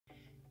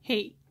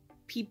Hey,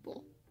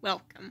 people,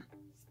 welcome.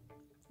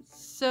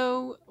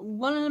 So,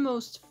 one of the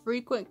most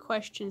frequent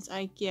questions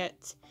I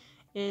get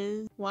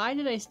is, why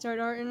did I start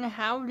art and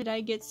how did I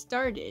get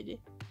started?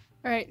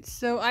 Alright,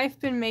 so I've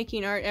been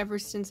making art ever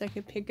since I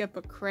could pick up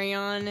a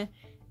crayon.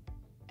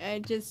 I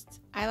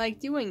like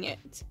doing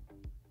it.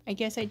 I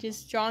guess I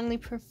just strongly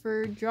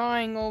prefer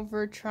drawing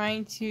over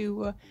trying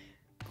to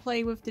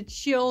play with the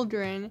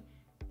children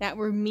that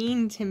were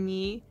mean to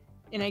me,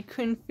 and I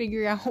couldn't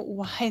figure out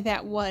why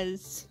that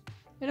was.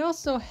 It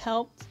also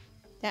helped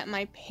that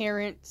my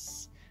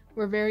parents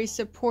were very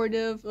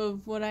supportive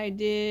of what I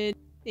did.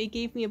 They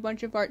gave me a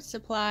bunch of art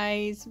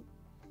supplies.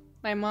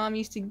 My mom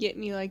used to get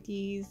me like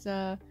these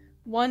 $1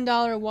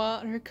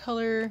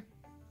 watercolor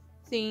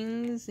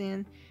things,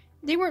 and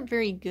they weren't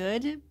very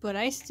good, but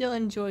I still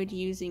enjoyed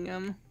using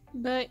them.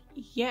 But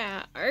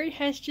yeah, art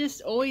has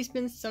just always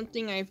been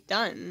something I've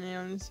done,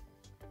 and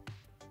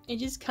it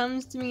just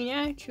comes to me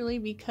naturally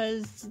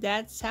because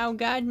that's how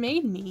God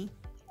made me.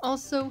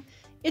 Also,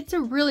 it's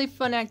a really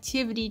fun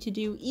activity to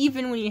do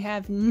even when you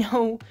have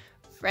no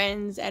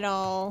friends at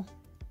all.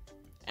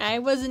 I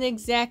wasn't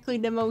exactly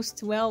the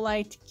most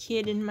well-liked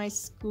kid in my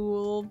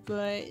school,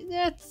 but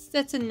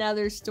that's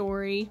another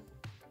story.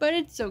 But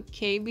it's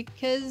okay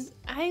because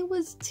I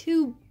was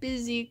too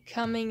busy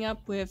coming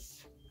up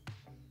with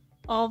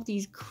all of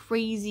these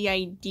crazy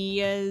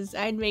ideas.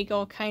 I'd make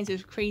all kinds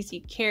of crazy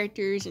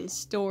characters and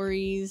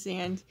stories,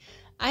 and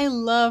I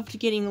loved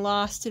getting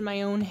lost in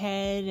my own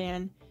head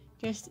and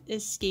just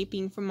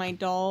escaping from my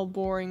dull,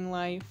 boring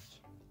life.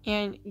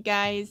 And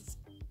guys,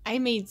 I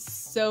made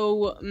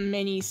so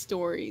many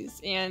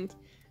stories, and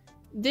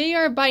they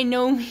are by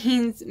no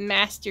means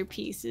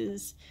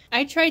masterpieces.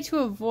 I tried to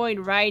avoid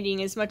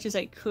writing as much as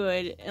I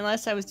could,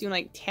 unless I was doing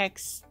like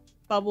text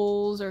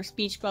bubbles, or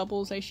speech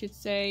bubbles I should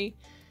say.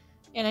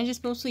 And I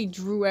just mostly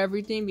drew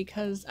everything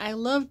because I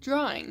love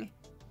drawing,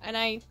 and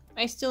I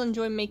still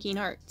enjoy making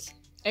art.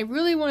 I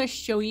really want to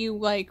show you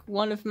like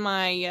one of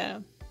my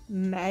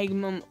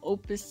magnum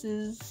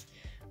opuses,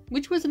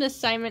 which was an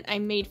assignment I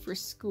made for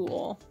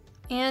school.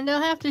 And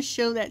I'll have to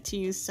show that to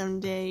you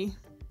someday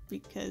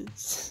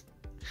because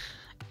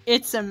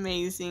it's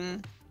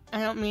amazing. I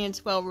don't mean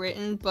it's well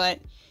written,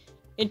 but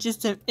it's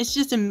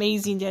just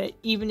amazing that it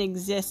even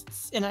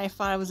exists, and I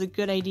thought it was a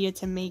good idea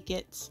to make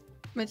it.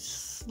 But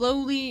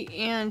slowly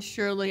and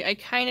surely, I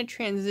kind of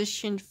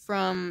transitioned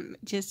from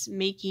just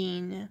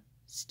making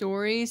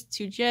stories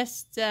to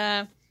just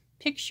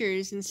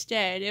pictures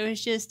instead. It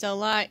was just a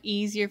lot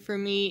easier for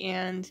me,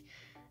 and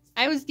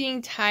I was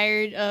getting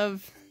tired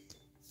of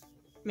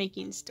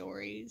making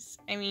stories.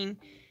 I mean,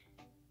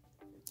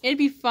 it'd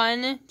be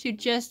fun to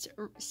just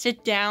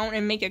sit down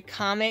and make a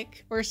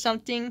comic or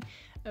something,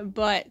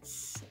 but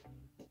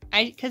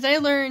because I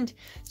learned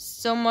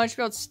so much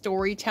about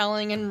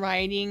storytelling and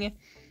writing,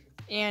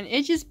 and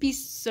it'd just be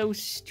so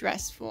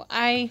stressful.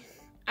 I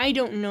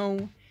don't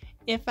know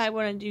if I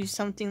want to do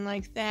something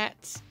like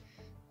that.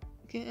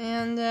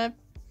 And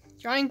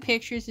drawing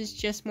pictures is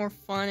just more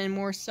fun and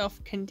more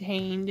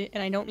self-contained,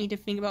 and I don't need to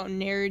think about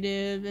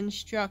narrative and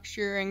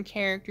structure and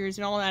characters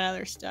and all that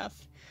other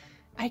stuff.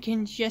 I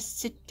can just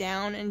sit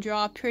down and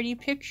draw a pretty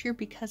picture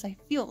because I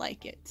feel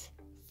like it.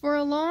 For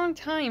a long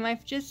time,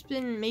 I've just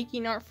been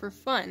making art for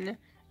fun.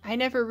 I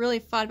never really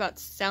thought about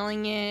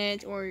selling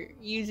it or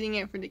using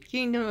it for the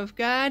kingdom of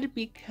God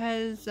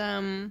because,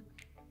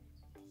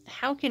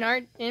 how can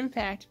art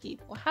impact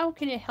people? How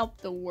can it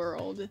help the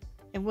world?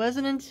 It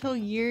wasn't until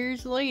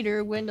years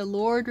later when the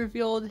Lord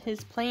revealed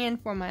his plan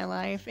for my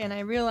life and I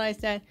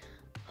realized that,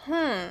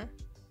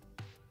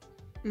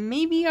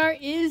 maybe art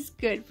is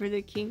good for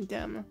the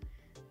kingdom.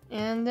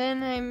 And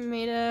then I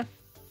made a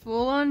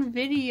full-on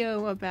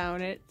video about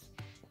it.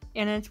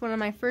 And it's one of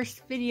my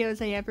first videos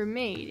I ever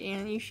made,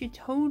 and you should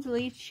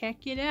totally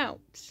check it out.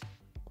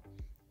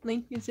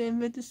 Link is in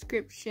the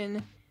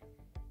description.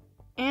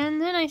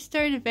 And then I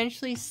started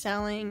eventually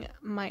selling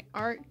my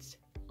art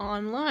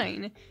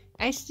online.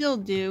 I still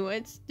do.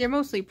 They're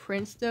mostly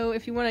prints though.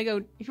 If you want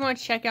to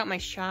check out my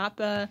shop,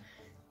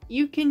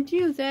 you can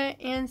do that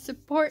and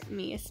support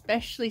me,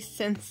 especially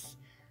since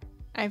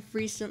I've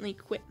recently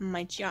quit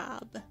my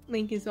job.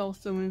 Link is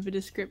also in the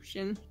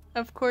description.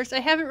 Of course, I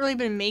haven't really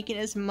been making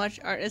as much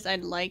art as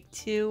I'd like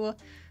to.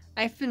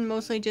 I've been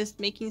mostly just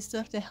making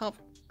stuff to help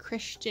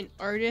Christian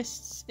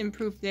artists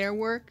improve their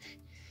work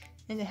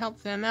and to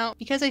help them out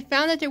because I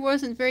found that there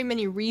wasn't very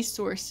many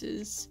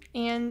resources.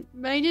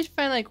 But I did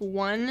find like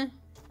one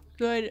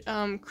good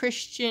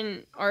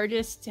Christian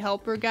artist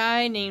helper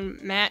guy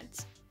named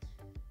Matt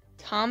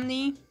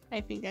Tomney. I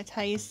think that's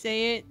how you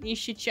say it. You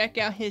should check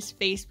out his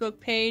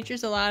Facebook page.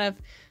 There's a lot of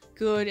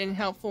good and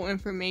helpful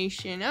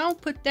information. I'll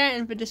put that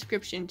in the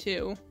description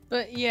too.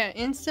 But yeah,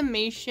 in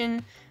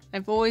summation,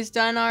 I've always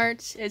done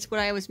art. It's what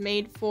I was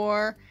made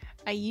for.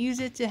 I use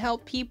it to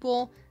help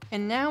people,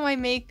 and now I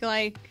make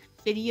like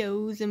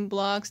videos and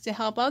blogs to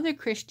help other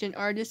Christian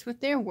artists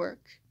with their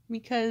work.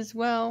 Because,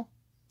 well,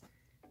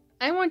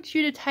 I want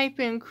you to type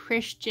in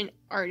Christian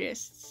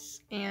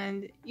artists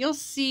and you'll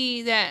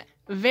see that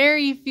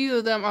very few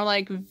of them are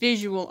like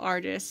visual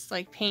artists,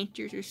 like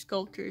painters or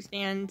sculptors,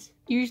 and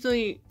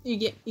usually you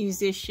get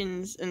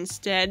musicians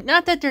instead.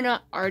 Not that they're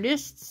not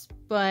artists,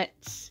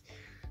 but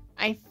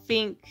I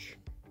think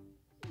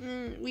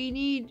we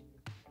need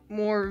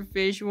more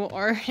visual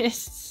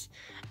artists.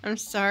 I'm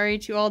sorry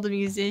to all the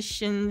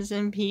musicians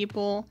and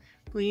people.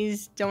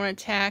 Please don't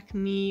attack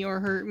me or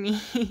hurt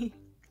me.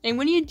 And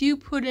when you do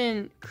put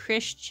in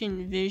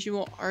Christian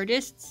visual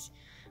artists,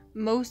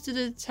 most of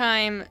the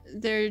time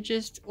they're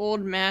just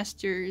old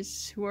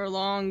masters who are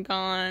long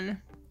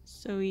gone.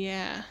 So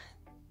yeah,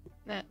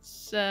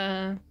 that's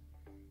a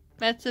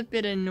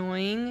bit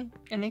annoying,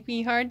 and it'd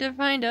be hard to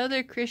find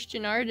other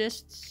Christian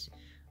artists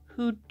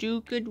who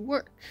do good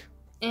work.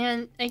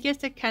 And I guess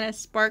that kind of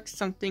sparks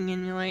something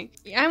in you, like,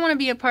 I want to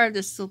be a part of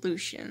the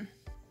solution.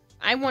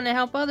 I want to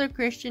help other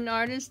Christian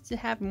artists to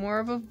have more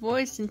of a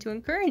voice and to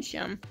encourage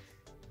them.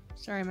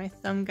 Sorry, my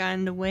thumb got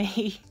in the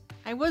way.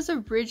 I was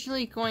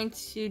originally going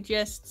to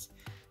just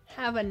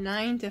have a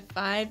 9 to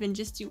 5 and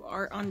just do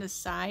art on the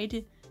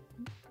side,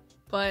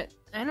 but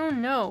I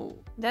don't know.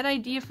 That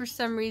idea for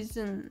some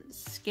reason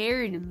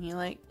scared me.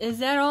 Like, is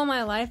that all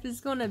my life is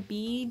gonna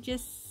be?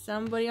 Just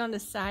somebody on the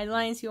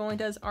sidelines who only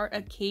does art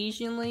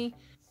occasionally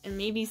and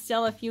maybe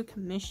sell a few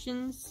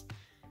commissions?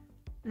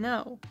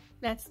 No,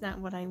 that's not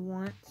what I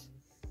want.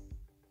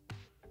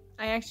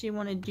 I actually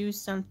want to do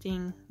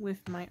something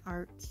with my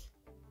art.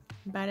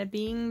 Bada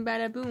bing,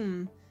 bada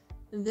boom.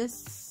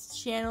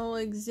 This channel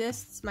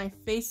exists, my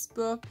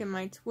Facebook and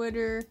my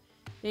Twitter,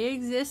 they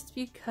exist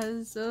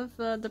because of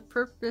the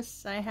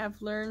purpose I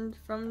have learned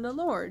from the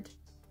Lord.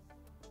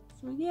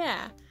 So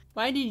yeah,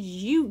 why did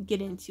you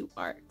get into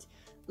art?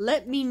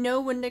 Let me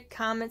know in the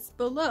comments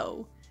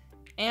below,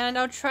 and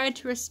I'll try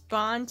to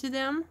respond to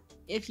them,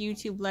 if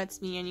YouTube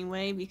lets me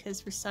anyway, because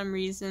for some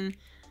reason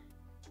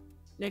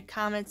the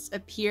comments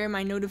appear in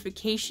my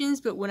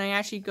notifications, but when I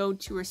actually go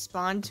to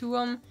respond to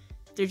them,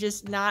 they're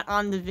just not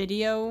on the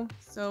video.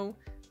 So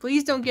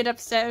please don't get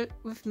upset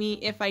with me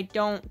if I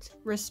don't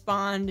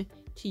respond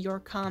to your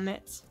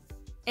comments.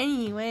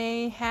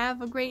 Anyway,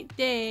 have a great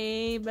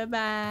day. Bye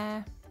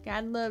bye.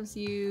 God loves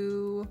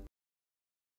you.